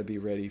you've got to be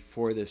ready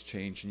for this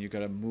change, and you've got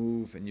to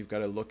move, and you've got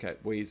to look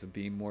at ways of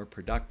being more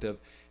productive,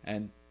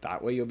 and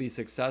that way you'll be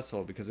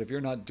successful, because if you're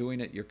not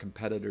doing it, your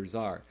competitors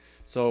are.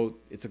 So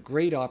it's a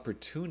great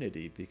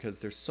opportunity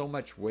because there's so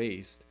much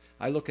waste.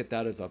 I look at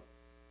that as a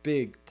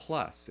big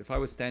plus. If I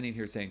was standing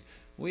here saying,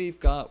 we've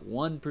got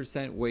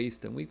 1%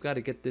 waste and we've got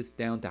to get this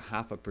down to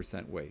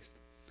 0.5% waste,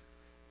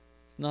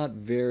 it's not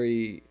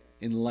very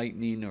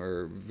enlightening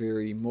or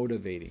very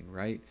motivating,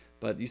 right?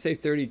 But you say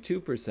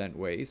 32%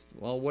 waste,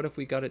 well, what if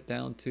we got it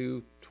down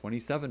to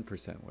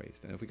 27%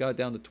 waste? And if we got it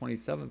down to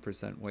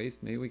 27%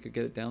 waste, maybe we could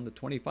get it down to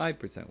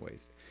 25%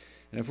 waste.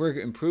 And if we're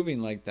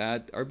improving like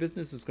that, our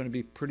business is going to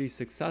be pretty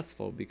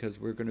successful, because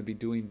we're going to be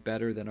doing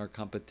better than our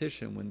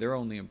competition when they're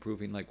only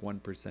improving like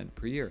 1%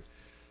 per year.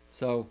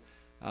 So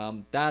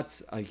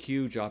that's a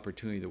huge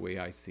opportunity the way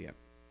I see it.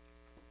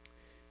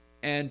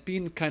 And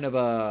being kind of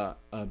a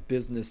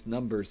business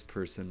numbers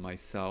person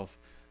myself,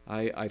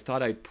 I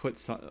thought I'd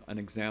put an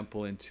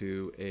example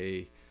into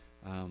a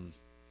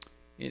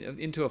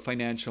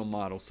financial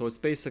model. So it's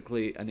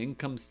basically an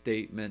income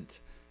statement,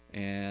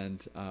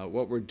 and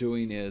what we're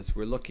doing is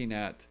we're looking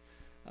at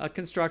a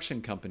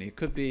construction company. It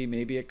could be,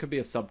 maybe it could be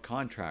a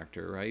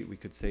subcontractor, right? We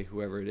could say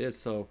whoever it is.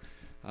 So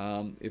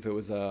if it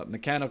was a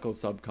mechanical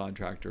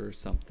subcontractor or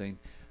something,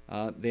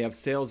 they have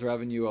sales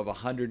revenue of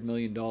 $100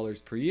 million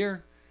per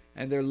year,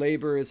 and their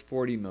labor is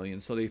 $40 million.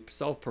 So they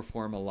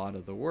self-perform a lot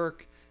of the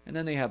work. And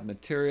then they have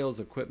materials,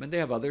 equipment. They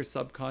have other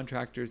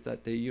subcontractors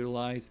that they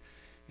utilize.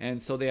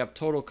 And so they have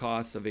total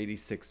costs of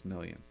 $86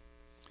 million.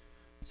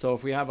 So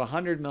if we have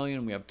 $100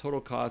 million, we have total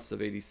costs of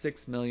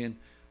 $86 million.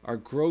 Our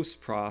gross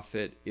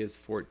profit is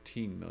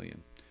 $14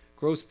 million.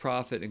 Gross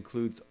profit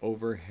includes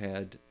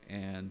overhead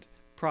and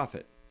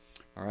profit.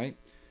 All right.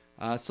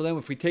 So then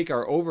if we take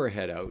our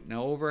overhead out,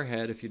 now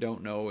overhead, if you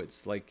don't know,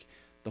 it's like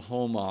the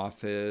home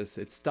office.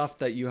 It's stuff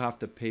that you have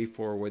to pay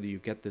for whether you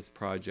get this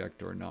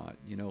project or not.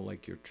 You know,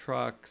 like your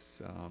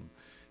trucks,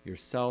 your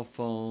cell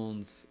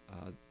phones.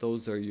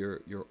 Those are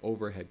your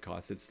overhead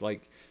costs. It's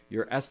like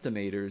your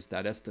estimators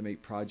that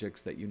estimate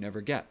projects that you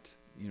never get.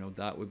 You know,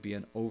 that would be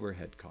an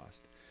overhead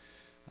cost.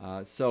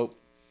 So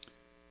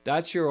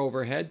that's your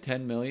overhead,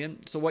 $10 million.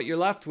 So what you're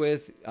left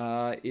with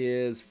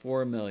is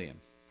 $4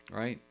 million.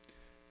 right?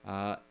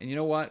 And you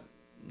know what?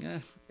 Yeah,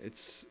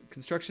 it's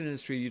construction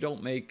industry. You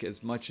don't make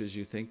as much as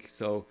you think.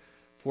 So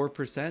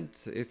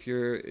 4%,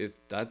 if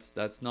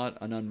that's not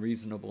an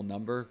unreasonable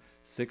number.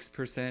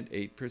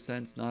 6%,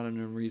 8% is not an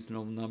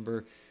unreasonable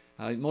number.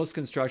 Most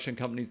construction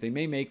companies, they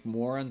may make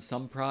more on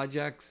some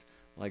projects,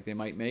 like they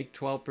might make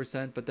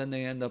 12%, but then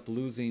they end up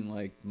losing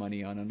like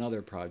money on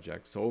another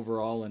project. So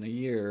overall in a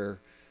year,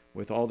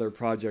 with all their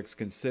projects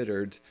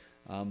considered,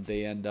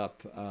 they end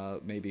up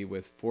maybe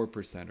with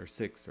 4% or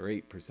 6 or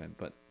 8%,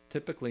 but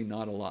typically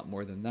not a lot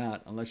more than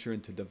that unless you're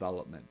into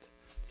development.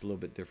 It's a little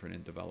bit different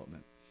in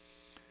development.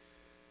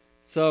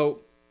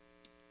 So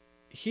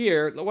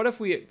here,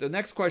 the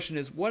next question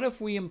is, what if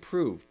we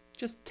improved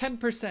just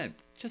 10%,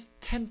 just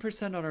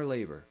 10% on our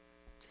labor,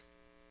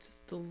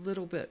 just a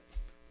little bit,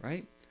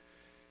 right?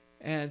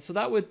 And so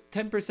that would,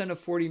 10% of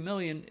 40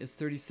 million is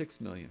 36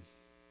 million.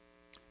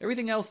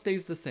 Everything else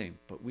stays the same,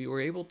 but we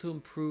were able to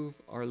improve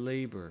our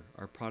labor,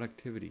 our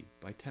productivity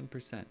by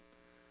 10%.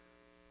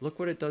 Look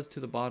what it does to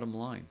the bottom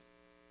line.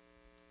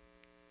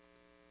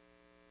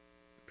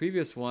 The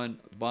previous one,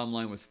 the bottom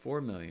line was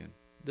 4 million.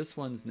 This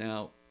one's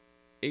now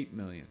 8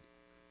 million.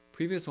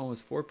 Previous one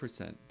was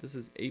 4%. This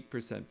is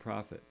 8%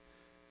 profit.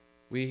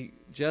 We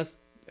just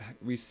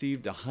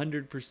received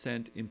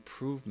 100%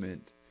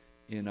 improvement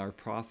in our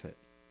profit,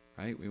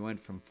 right? We went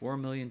from 4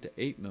 million to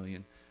 8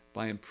 million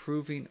by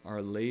improving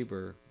our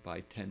labor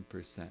by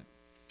 10%.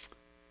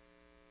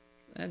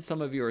 And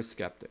some of you are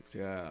skeptics.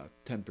 Yeah,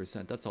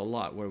 10%, that's a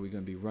lot. What are we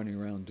going to be running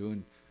around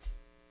doing?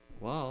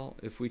 Well,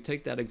 if we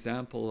take that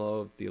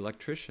example of the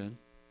electrician,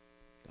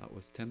 that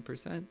was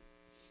 10%.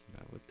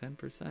 That was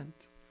 10%,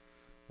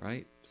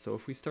 right? So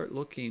if we start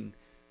looking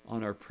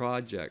on our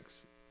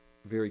projects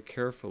very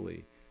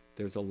carefully,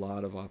 there's a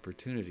lot of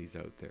opportunities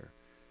out there.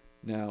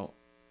 Now,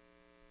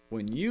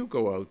 when you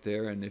go out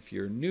there, and if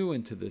you're new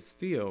into this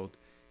field,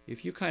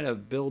 if you kind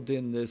of build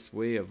in this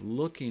way of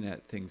looking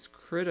at things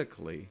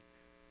critically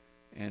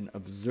and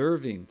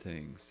observing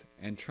things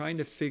and trying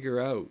to figure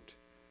out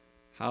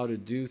how to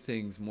do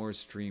things more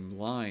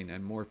streamlined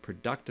and more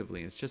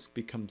productively, it just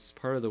becomes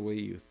part of the way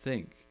you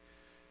think,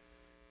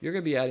 you're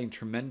going to be adding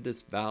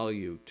tremendous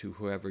value to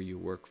whoever you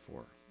work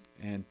for.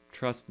 And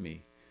trust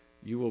me,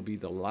 you will be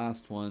the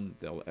last one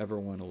they'll ever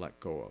want to let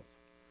go of.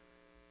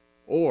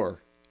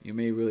 Or you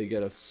may really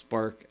get a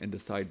spark and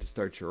decide to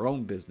start your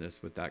own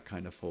business with that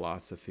kind of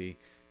philosophy,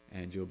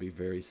 and you'll be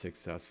very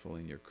successful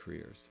in your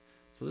careers.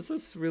 So this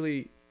is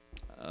really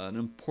an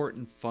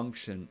important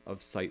function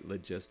of site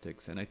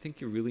logistics, and I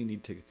think you really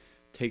need to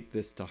take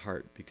this to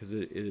heart, because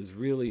it is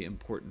really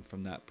important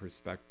from that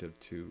perspective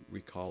to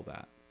recall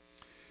that.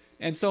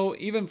 And so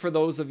even for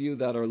those of you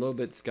that are a little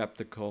bit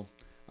skeptical,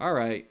 all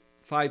right,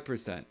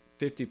 5%,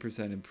 50%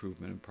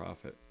 improvement in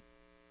profit.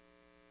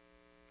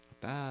 Not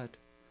bad.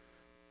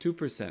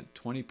 2%,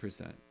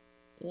 20%,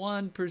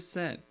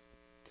 1%,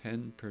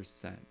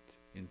 10%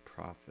 in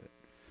profit.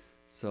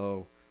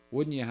 So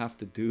wouldn't you have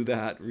to do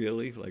that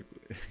really? Like,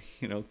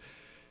 you know,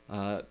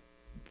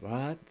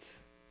 but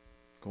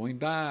going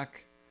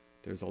back,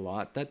 there's a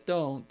lot that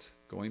don't.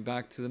 Going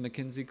back to the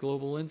McKinsey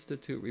Global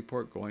Institute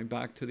report, going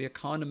back to the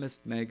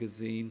Economist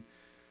magazine,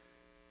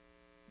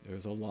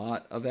 there's a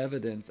lot of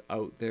evidence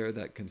out there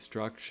that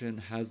construction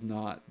has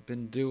not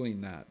been doing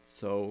that.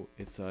 So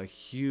it's a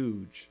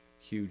huge,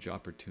 huge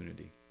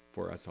opportunity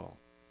for us all,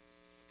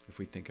 if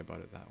we think about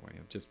it that way.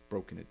 I've just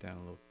broken it down a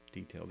little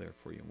detail there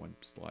for you in one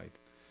slide.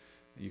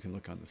 You can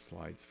look on the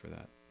slides for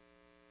that.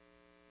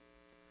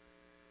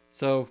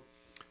 So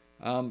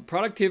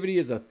productivity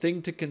is a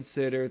thing to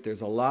consider.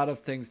 There's a lot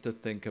of things to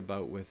think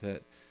about with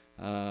it.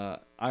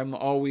 I'm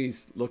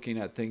always looking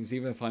at things,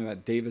 even if I'm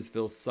at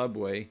Davisville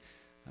Subway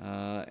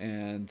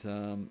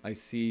and I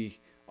see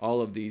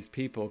all of these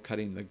people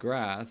cutting the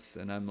grass,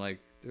 and I'm like,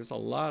 there's a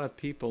lot of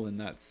people in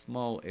that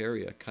small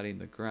area cutting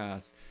the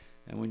grass.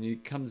 And when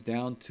it comes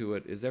down to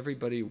it, is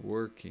everybody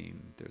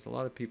working? There's a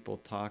lot of people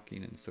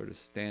talking and sort of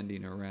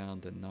standing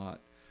around and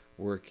not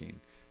working.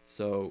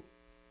 So,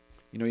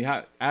 you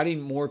know,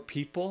 adding more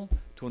people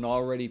to an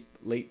already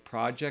late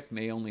project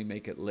may only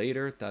make it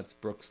later. That's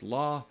Brooks'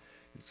 Law.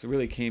 It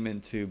really came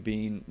into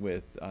being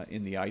with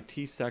in the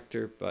IT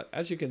sector. But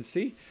as you can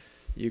see,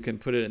 you can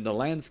put it in the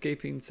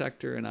landscaping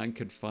sector, and I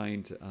could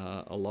find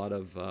a lot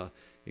of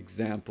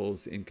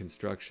examples in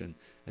construction.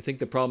 I think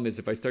the problem is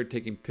if I start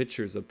taking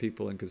pictures of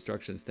people in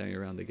construction standing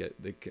around,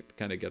 they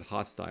kind of get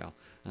hostile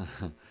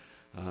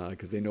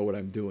because they know what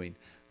I'm doing.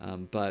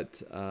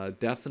 But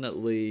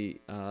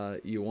definitely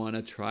you want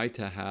to try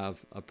to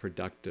have a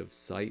productive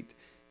site,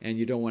 and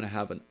you don't want to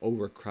have an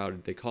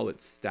overcrowded, they call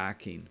it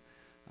stacking,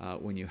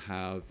 when you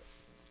have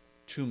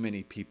too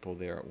many people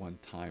there at one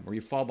time, or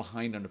you fall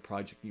behind on a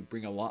project, you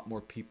bring a lot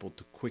more people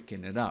to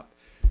quicken it up.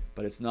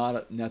 But it's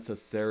not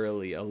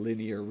necessarily a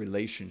linear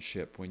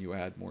relationship when you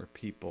add more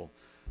people.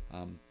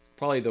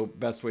 Probably the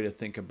best way to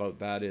think about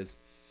that is,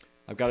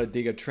 I've got to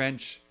dig a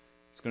trench.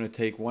 It's going to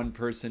take one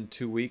person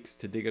 2 weeks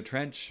to dig a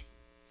trench.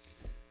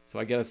 So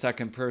I get a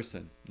second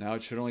person. Now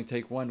it should only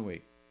take 1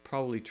 week.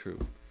 Probably true.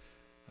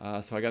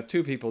 So I got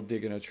 2 people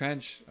digging a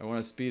trench. I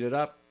want to speed it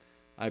up.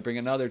 I bring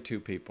another 2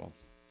 people.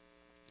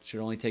 It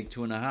should only take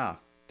 2.5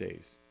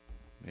 days.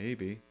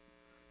 Maybe.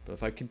 But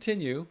if I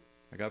continue,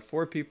 I got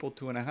 4 people,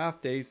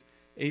 2.5 days.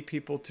 8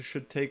 people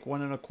should take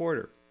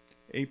 1.25.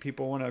 8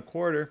 people,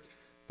 1.25.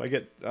 If I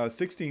get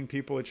 16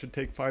 people, it should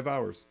take 5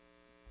 hours.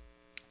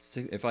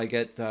 If I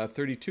get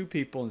 32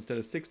 people instead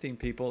of 16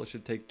 people, it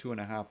should take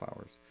 2.5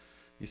 hours.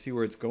 You see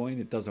where it's going?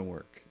 It doesn't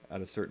work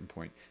at a certain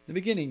point. In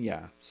the beginning,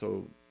 yeah.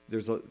 So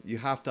you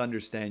have to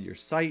understand your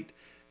site,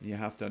 and you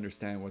have to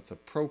understand what's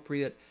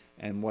appropriate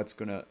and what's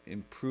going to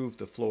improve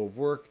the flow of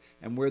work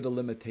and where the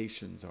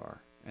limitations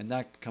are. And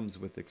that comes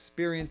with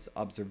experience,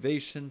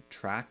 observation,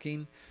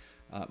 tracking,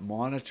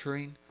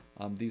 monitoring.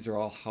 These are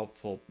all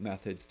helpful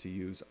methods to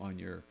use on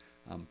your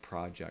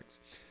projects.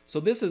 So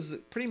this is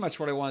pretty much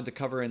what I wanted to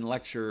cover in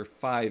lecture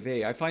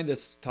 5A. I find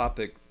this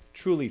topic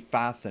truly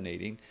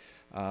fascinating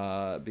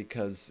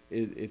because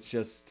it's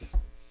just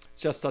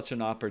such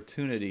an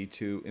opportunity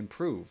to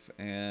improve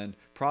and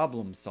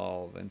problem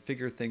solve and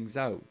figure things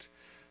out.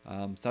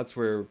 So that's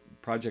where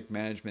project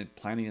management,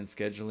 planning and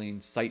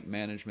scheduling, site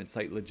management,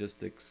 site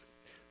logistics,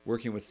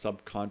 working with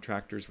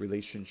subcontractors,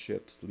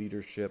 relationships,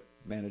 leadership,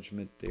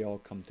 management, they all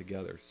come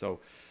together. So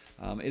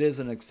it is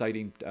an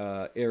exciting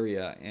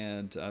area,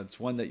 and it's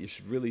one that you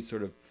should really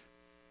sort of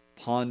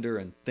ponder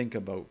and think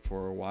about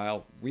for a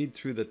while. Read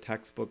through the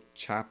textbook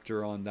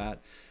chapter on that.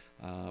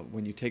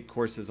 When you take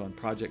courses on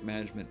project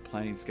management,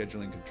 planning,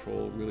 scheduling,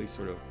 control, really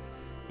sort of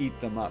eat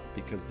them up,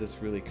 because this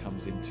really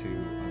comes into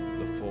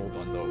the fold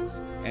on those.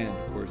 And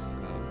of course,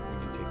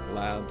 when you take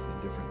labs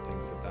and different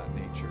things of that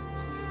nature.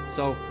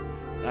 So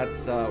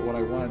that's what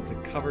I wanted to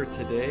cover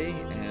today,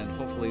 and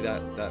hopefully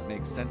that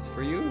makes sense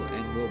for you.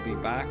 And we'll be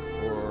back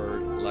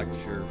for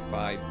lecture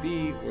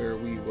 5B, where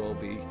we will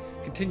be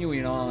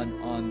continuing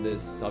on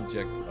this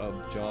subject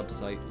of job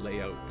site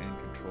layout and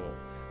control.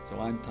 So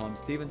I'm Tom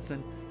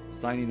Stephenson,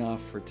 signing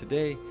off for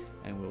today,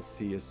 and we'll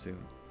see you soon.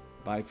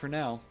 Bye for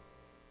now.